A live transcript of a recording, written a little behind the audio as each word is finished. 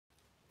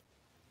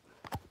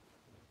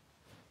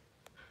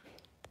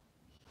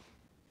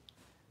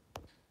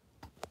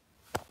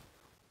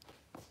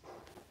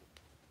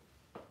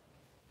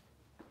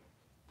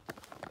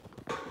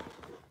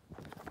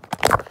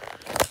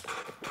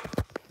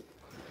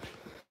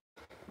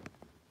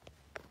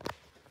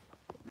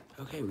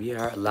Okay, we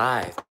are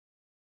live.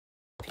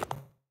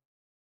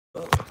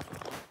 Oh.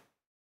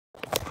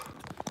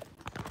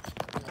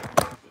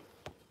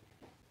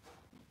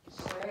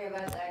 Sorry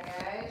about that,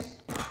 guys.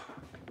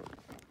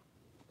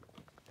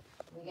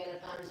 We get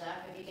a thumbs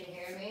up if you can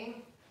hear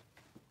me.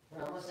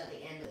 We're almost at the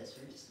end of this.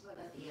 We're just about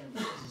at the end.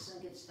 This is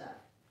some good stuff.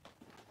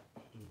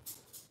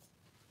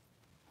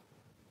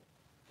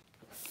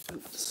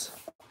 Oops.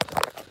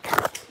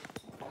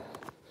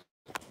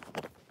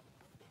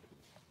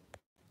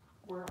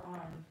 We're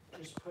on.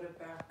 Just put it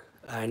back.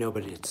 I know,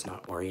 but it's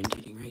not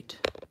orientating right.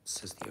 It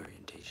says the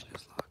orientation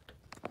is locked.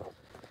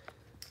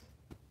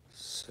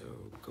 So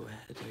go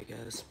ahead, I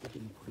guess.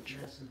 Begin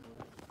portrait.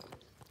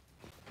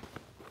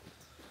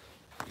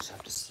 You just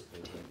have to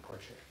maintain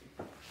portrait.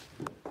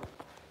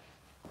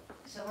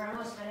 So we're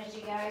almost finished,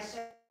 you guys.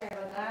 Sorry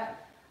about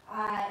that.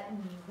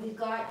 We've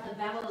got the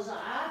bevels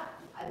up.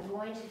 I'm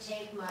going to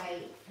take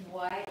my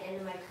wide end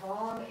of my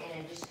comb and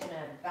I'm just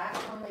gonna back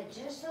comb it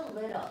just a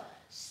little.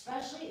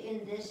 Especially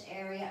in this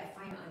area, I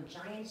find on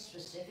giants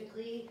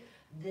specifically,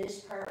 this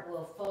part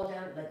will fall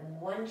down like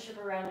one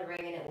trip around the ring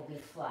and it will be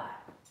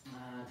flat.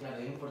 Ah, claro,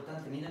 es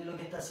importante. Miren lo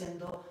que está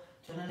haciendo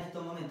Shaunna en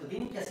estos momentos.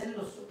 Tienen que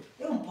hacerlo,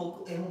 es un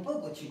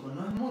poco chicos,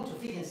 no es mucho.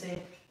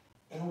 Fíjense,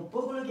 es un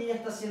poco lo que ella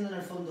está haciendo en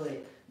el fondo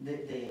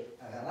de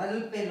agarrar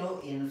el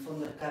pelo y en el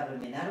fondo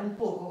escarmenar un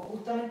poco.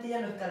 Justamente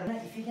ella lo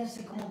escarmena y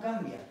fíjense cómo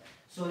cambia.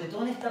 Sobre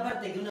todo en esta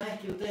parte que una vez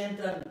que ustedes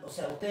entran, o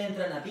sea, ustedes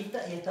entran a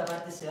pista y esta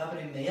parte se va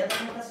pero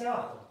inmediatamente hacia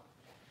abajo.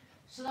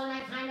 So then I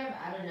kind of,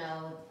 I don't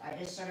know, I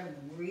just sort of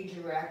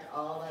redirect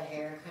all the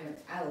hair kind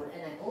of out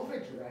and I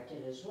over-direct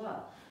it as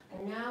well.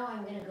 And now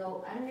I'm going to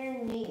go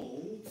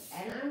underneath,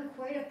 and I'm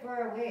quite a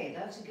far away.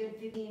 That's a good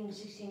 15,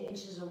 16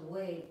 inches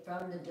away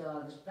from the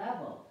dog's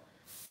bevel.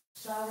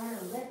 So I want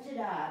to lift it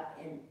up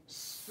and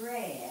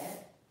spray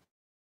it,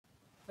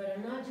 but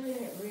I'm not doing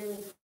it really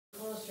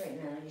close right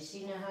now. You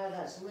see now how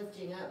that's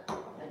lifting up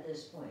at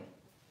this point.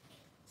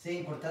 Sí,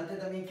 importante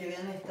también que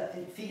vean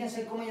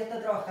fíjense cómo ella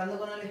está trabajando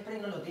con el spray,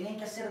 no lo tienen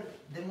que hacer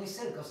de muy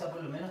cerca, o sea,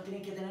 por lo menos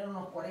tienen que tener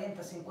unos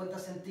 40, 50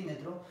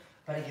 centímetros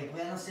para que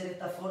puedan hacer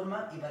esta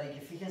forma y para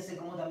que fíjense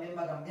cómo también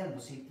va cambiando.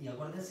 Sí, y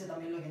acuérdense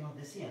también lo que nos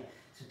decían,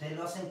 si ustedes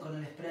lo hacen con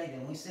el spray de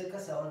muy cerca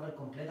se va a volver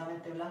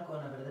completamente blanco,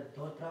 van a perder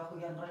todo el trabajo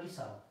que han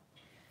realizado.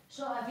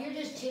 So if you're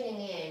just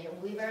tuning in,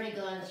 we've already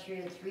gone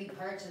through 3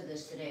 parts of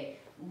this today.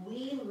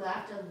 We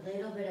left a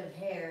little bit of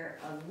hair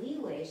of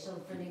leeway,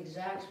 so for the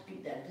exact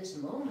at this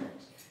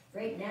moment,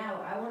 right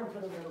now I want to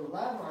put a little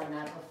love on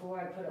that before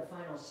I put a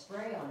final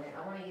spray on it.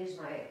 I want to use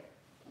my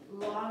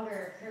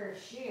longer curved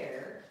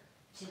shear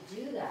to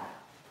do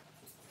that,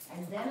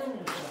 and then I'm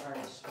going to put a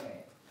harder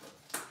spray.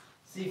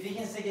 Sí,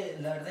 fíjense que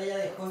la verdad ella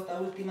dejó esta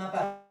última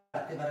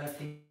parte para el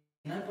final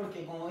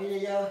porque como ella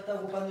ya está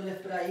ocupando el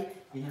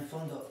spray y en el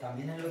fondo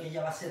también es lo que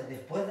ella va a hacer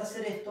después de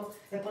hacer esto,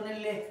 es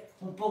ponerle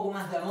un poco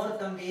más de amor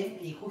también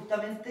y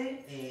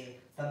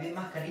justamente también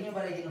más cariño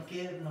para que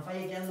nos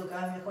vaya quedando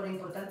cada vez mejor. Es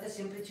importante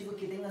siempre, chicos,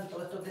 que tengan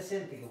todo esto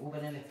presente, que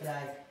ocupen el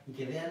spray y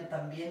que vean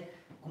también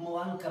cómo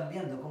van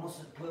cambiando, cómo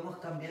podemos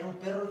cambiar un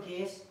perro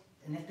que es,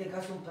 en este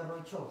caso, un perro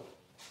de show.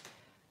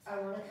 I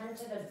want to come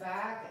to the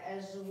back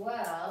as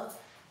well.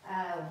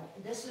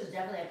 This was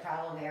definitely a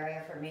problem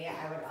area for me.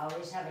 I would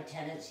always have a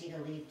tendency to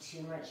leave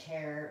too much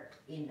hair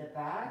in the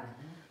back.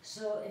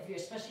 So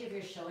especially if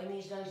you're showing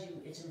these dogs,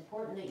 it's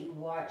important that you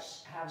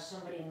have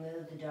somebody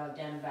move the dog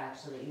down and back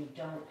so that you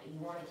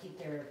want to keep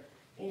their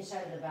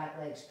inside of the back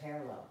legs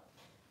parallel.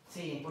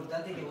 Sí,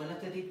 importante que bueno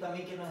este tip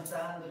también que nos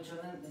está dando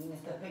Shaunna en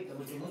este aspecto,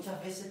 porque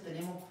muchas veces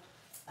tenemos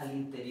al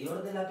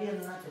interior de la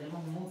pierna,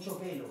 tenemos mucho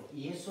pelo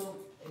y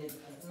eso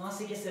no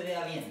hace que se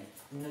vea bien.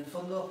 En el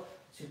fondo,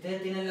 si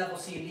ustedes tienen la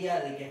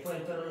posibilidad de que después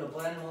el perro lo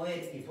puedan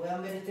mover y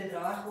puedan ver este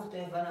trabajo,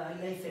 ustedes van a ver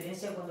la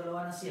diferencia cuando lo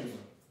van haciendo.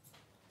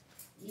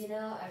 You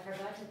know, I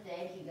forgot to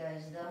thank you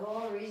guys. The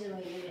whole reason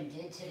we even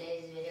did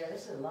today's video,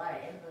 this is a lot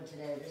of info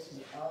today. This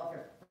is all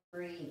for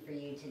free for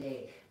you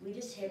today. We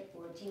just hit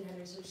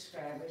 1,400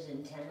 subscribers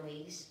in 10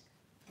 weeks.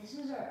 This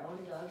is our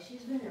own dog.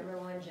 She's been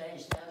 #1 giant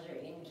schnauzer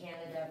in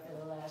Canada for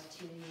the last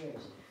 2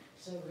 years.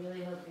 So I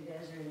really hope you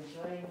guys are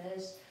enjoying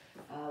this.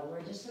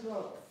 We're just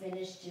about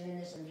finished doing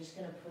this. I'm just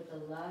going to put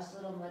the last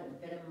little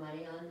bit of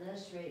money on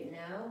this right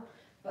now.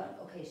 But,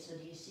 okay, so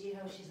do you see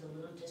how she's a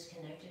little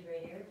disconnected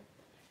right here?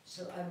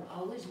 So I'm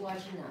always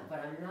watching that, but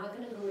I'm not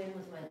going to go in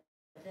with my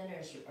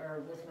thinners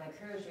or with my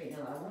curves right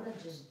now. I want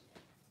to just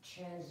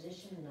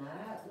transition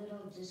that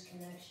little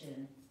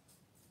disconnection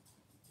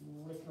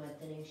with my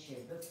thinning shear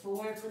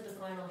before I put the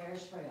final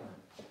hairspray on.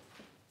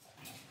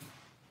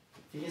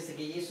 Fíjense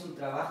que ella hizo un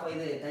trabajo ahí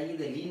de detalle y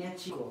de líneas,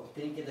 chicos.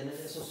 Tienen que tener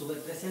eso súper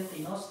presente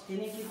y no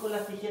tienen que ir con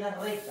las tijeras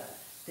rectas.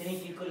 Tienen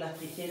que ir con las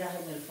tijeras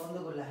en el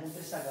fondo, con las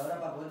entresacadoras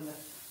para poder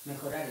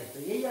mejorar esto.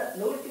 Y ella,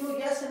 lo último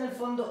que hace en el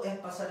fondo es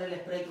pasar el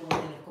spray como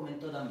ella les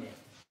comentó también.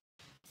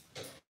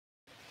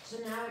 So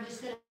now we're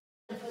just going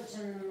to put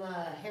some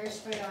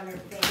hairspray on her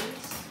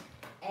face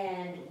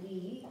and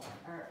we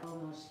are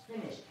almost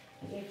finished.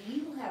 If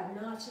you have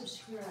not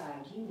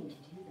subscribed, you need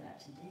to do that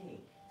today.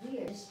 We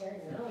are just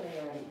starting out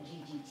here at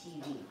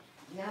GGTV.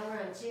 Now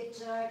we're on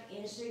TikTok,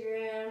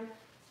 Instagram,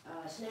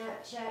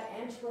 Snapchat,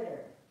 and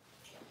Twitter.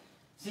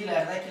 Sí, la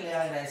verdad es que les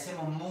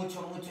agradecemos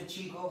mucho, mucho,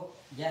 chicos.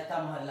 Ya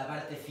estamos en la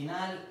parte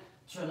final.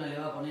 Shaunna le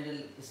va a poner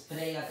el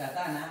spray a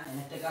Katana, en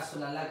este caso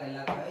la laca en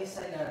la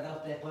cabeza, y la verdad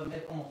ustedes pueden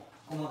ver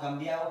cómo ha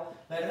cambiado.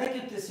 La verdad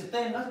es que si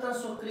ustedes no están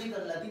suscritos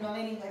en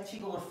Latinoamérica,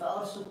 chicos, por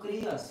favor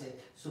suscríbanse.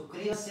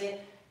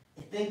 Suscríbanse,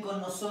 estén con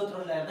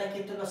nosotros. La verdad es que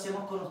esto lo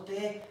hacemos con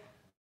ustedes,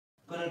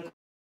 con el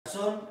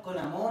corazón, con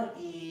amor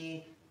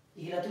y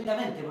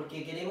gratuitamente,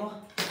 porque queremos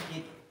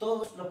que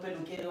todos los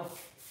peluqueros,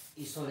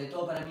 y sobre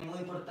todo para mí muy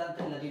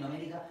importante en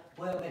Latinoamérica,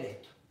 puedan ver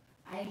esto.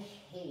 I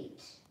hate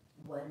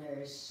when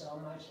there is so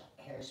much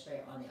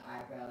hairspray on the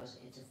eyebrows,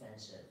 it's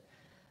offensive.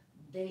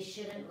 They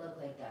shouldn't look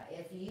like that.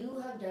 If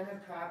you have done a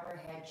proper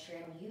head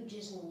trim, you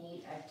just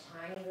need a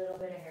tiny little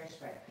bit of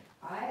hairspray.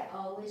 I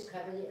always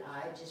cover the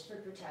eye just for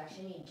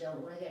protection. You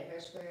don't want to get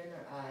hairspray in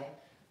their eye.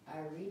 I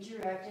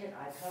redirect it,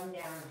 I come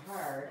down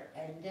hard,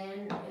 and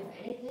then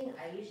if anything,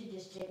 I usually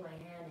just take my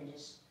hand and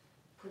just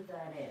put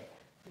that in.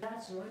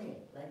 That's money.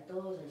 Like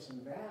those are some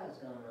brows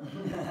going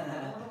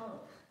on.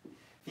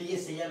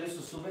 Fíjense, ya lo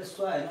hizo súper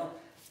suave, ¿no?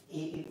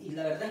 Y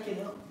la verdad es que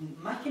no,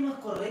 más que no es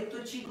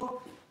correcto,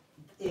 chicos,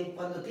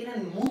 cuando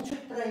tienen mucho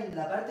spray en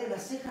la parte de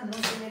las cejas no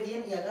se ve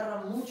bien y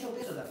agarran mucho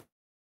peso también.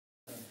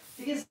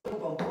 Fíjense,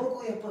 ocupa un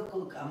poco y después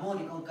con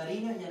amor y con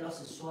cariño ya lo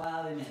hace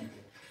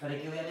suavemente, para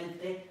que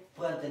obviamente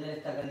puedan tener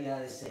esta calidad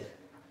de ceja.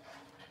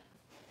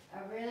 I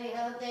really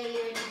hope that you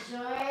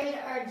enjoyed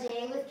our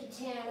day with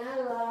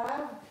Katana,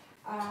 love.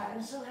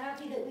 I'm so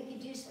happy that we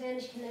could do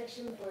Spanish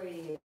Connection for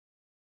you.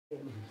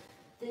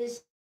 This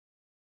is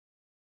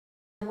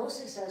the most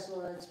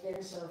successful it's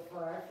been so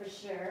far, for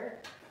sure.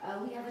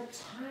 We have a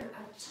ton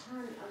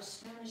of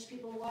Spanish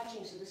people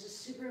watching, so this is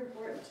super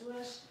important to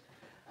us.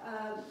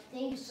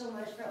 Thank you so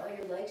much for all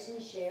your likes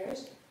and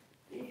shares.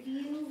 If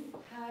you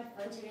had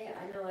fun today,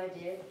 I know I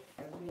did.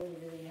 I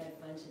really had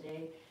fun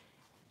today.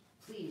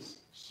 Please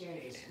share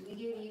this. We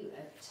give you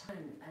a ton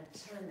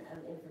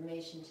of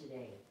information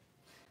today.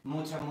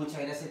 Muchas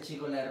gracias,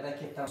 chicos, la verdad es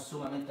que estamos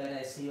sumamente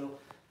agradecidos.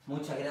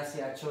 Muchas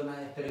gracias a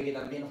Shaunna, espero que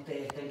también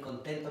ustedes estén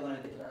contentos con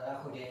el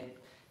trabajo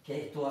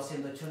que estuvo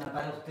haciendo Shaunna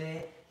para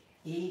ustedes.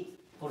 Y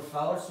por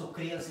favor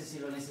suscríbanse si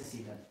lo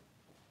necesitan.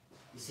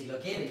 Y si lo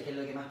quieren, que es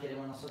lo que más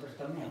queremos nosotros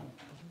también.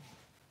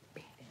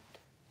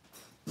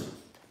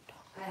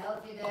 I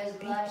hope you guys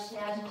love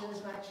schnauzers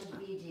as much as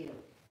we do.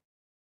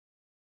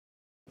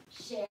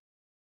 Share,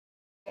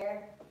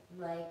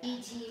 like,